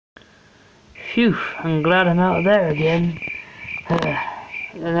Phew, I'm glad I'm out of there again.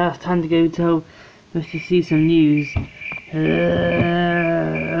 And now it's time to go tell Mr. C some news.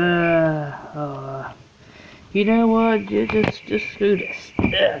 You know what? Just screw this.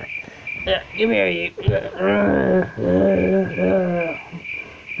 Give here, you.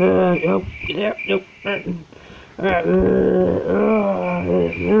 Nope, get out, nope.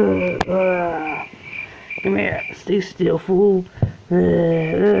 Come here, stay still, fool. Get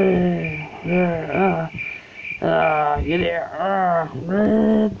here.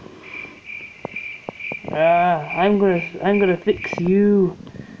 I'm gonna fix you,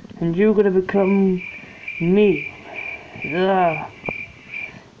 and you're gonna become me.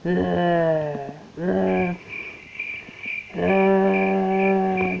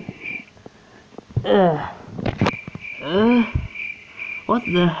 What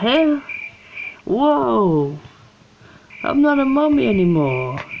the hell? Whoa! I'm not a mummy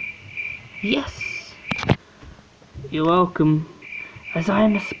anymore. Yes! You're welcome. As I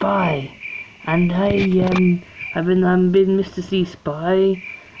am a spy, and I've been Mr. C spy.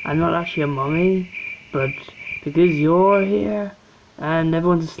 I'm not actually a mummy, but because you're here and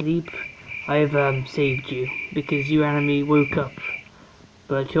everyone's asleep, I've saved you because you enemy woke up.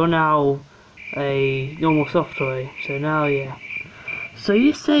 But you're now a normal soft toy, so now yeah. So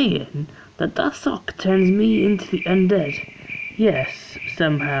you're saying that sock turns me into the undead? Yes,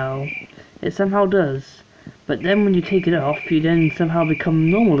 somehow. It somehow does. But then when you take it off, you then somehow become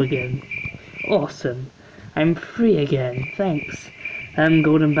normal again. Awesome. I'm free again, thanks.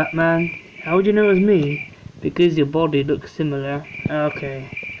 Golden Batman. How would you know it was me? Because your body looks similar. Okay.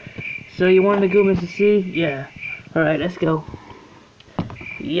 So you want to go, Mr. C? Yeah. Alright, let's go.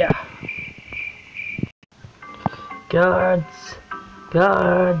 Yeah. Guards!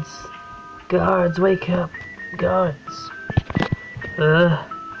 Guards! Guards, wake up! Guards!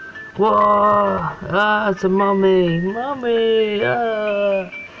 Whoa! It's a mummy! Mummy!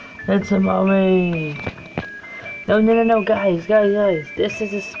 It's a mummy! No, guys! This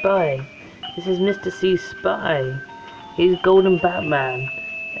is a spy. This is Mr. C's spy. He's Golden Batman.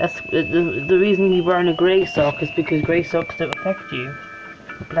 That's the reason he's wearing a grey sock is because grey socks don't affect you.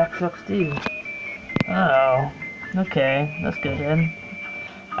 Black socks do. Oh, okay, that's good then.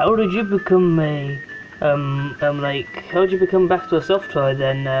 How did you become how did you become back to a soft toy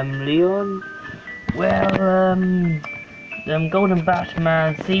then, Leon? Well, Golden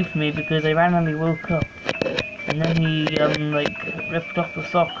Batman saved me because I randomly woke up. And then he, ripped off the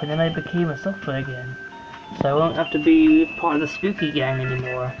sock and then I became a soft toy again. So I won't have to be part of the spooky gang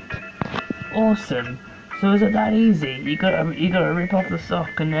anymore. Awesome. So is it that easy? You gotta rip off the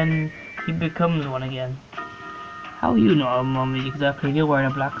sock and then he becomes one again. How are you not a mummy exactly? You're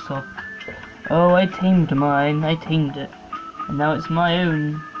wearing a black sock. Oh, I tamed mine. I tamed it. And now it's my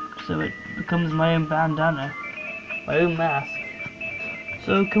own. So it becomes my own bandana. My own mask.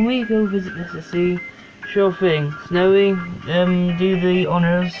 So can we go visit Mr. C? Sure thing. Snowy, do the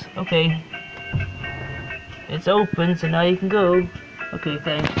honors. Okay. It's open, so now you can go. Okay,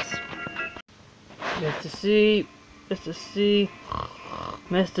 thanks. Mr. C. Mr. C.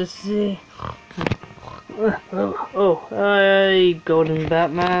 Mr. C. Hey, Golden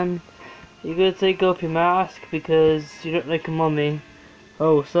Batman. You gotta take off your mask because you look like a mummy.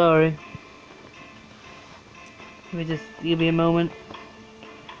 Oh, sorry. Let me just give me a moment.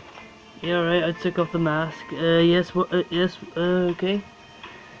 Yeah, alright, I took off the mask. Yes, okay.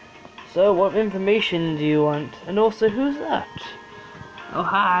 So, what information do you want? And also, who's that? Oh,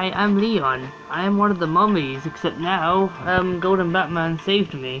 hi, I'm Leon. I am one of the mummies, except now, Golden Batman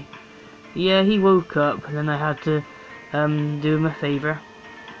saved me. Yeah, he woke up, and then I had to, do him a favour.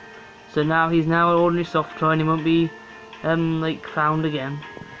 So now he's now an ordinary soft toy, and he won't be, found again.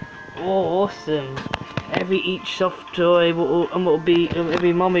 Oh, awesome. Each soft toy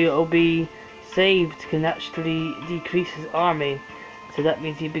every mummy will be saved can actually decrease his army. So that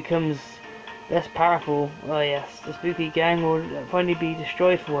means he becomes less powerful. Oh yes, the spooky gang will finally be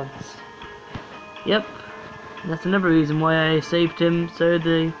destroyed for once. Yep, that's another reason why I saved him, so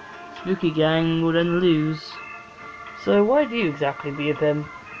the spooky gang will then lose. So why do you exactly be with him?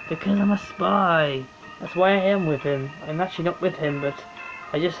 Because I'm a spy. That's why I am with him. I'm actually not with him, but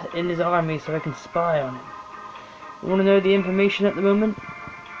I just in his army so I can spy on him. You want to know the information at the moment?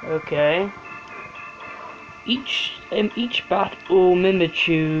 Okay. Each battle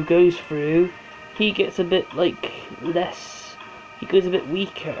Mimichu goes through, he gets a bit less. He goes a bit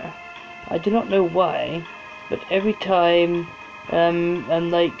weaker. I do not know why, but every time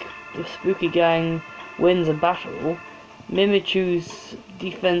the spooky gang wins a battle, Mimichu's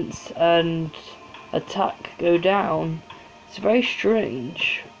defense and attack go down. It's a very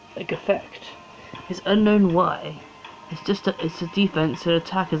strange effect. It's unknown why. It's a defense, so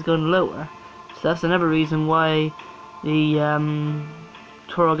attack has gone lower. So that's another reason why the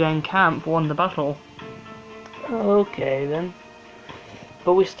Torogan camp won the battle. Okay then.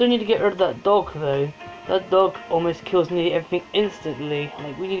 But we still need to get rid of that dog though. That dog almost kills nearly everything instantly.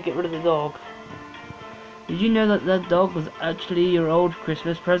 Like, we need to get rid of the dog. Did you know that that dog was actually your old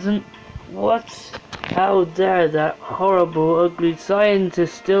Christmas present? What? How dare that horrible, ugly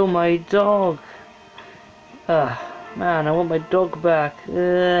scientist steal my dog? Man, I want my dog back.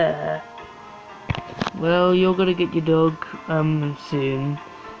 Ugh. Well, you're gonna get your dog, soon.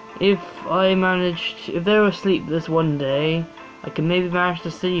 If they're asleep this one day, I can maybe manage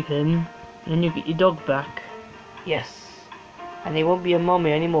to save him, and then you get your dog back. Yes. And he won't be a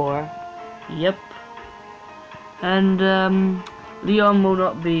mummy anymore. Yep. And, Leon will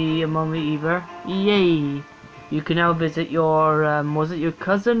not be a mummy either. Yay! You can now visit your, was it your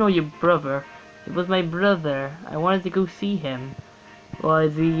cousin or your brother? It was my brother. I wanted to go see him. Why,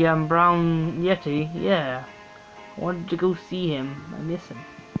 the, brown yeti, yeah. I wanted to go see him. I miss him.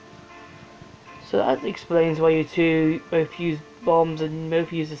 So that explains why you two both use bombs and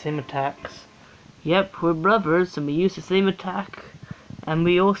both use the same attacks. Yep, we're brothers and we use the same attack. And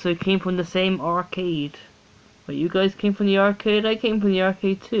we also came from the same arcade. But you guys came from the arcade? I came from the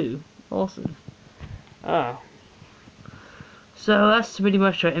arcade too. Awesome. Oh. So that's pretty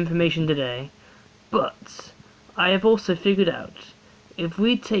much our information today. But I have also figured out, if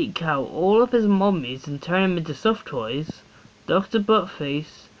we take out all of his mummies and turn them into soft toys, Dr.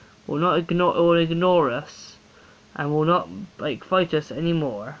 Buttface will not ignore us and will not fight us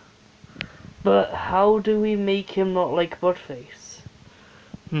anymore. But how do we make him not like Buttface?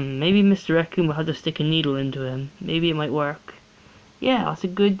 Maybe Mr. Raccoon will have to stick a needle into him. Maybe it might work. Yeah, that's a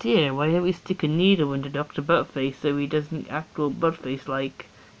good idea. Why don't we stick a needle into Dr. Buttface so he doesn't act all Buttface like?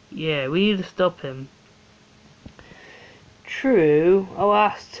 Yeah, we need to stop him. True. I'll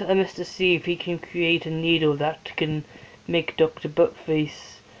ask Mr. C if he can create a needle that can make Dr.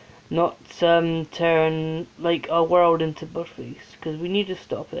 Buttface not turn our world into Buttface, because we need to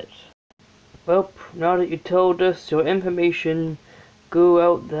stop it. Well, now that you told us your information, go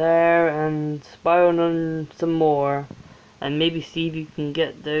out there and spy on them some more, and maybe see if you can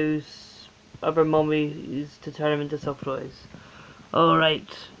get those other mummies to turn them into soft toys. Alright,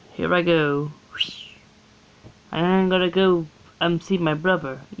 here I go. And I'm gonna go see my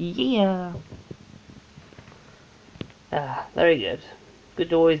brother. Yeah! Very good.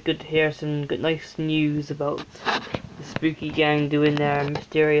 Always good to hear some nice news about the spooky gang doing their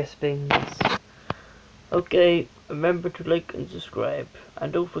mysterious things. Okay, remember to like and subscribe.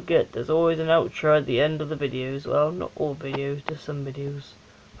 And don't forget, there's always an outro at the end of the videos. Well, not all videos, just some videos.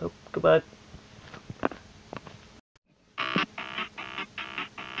 Goodbye.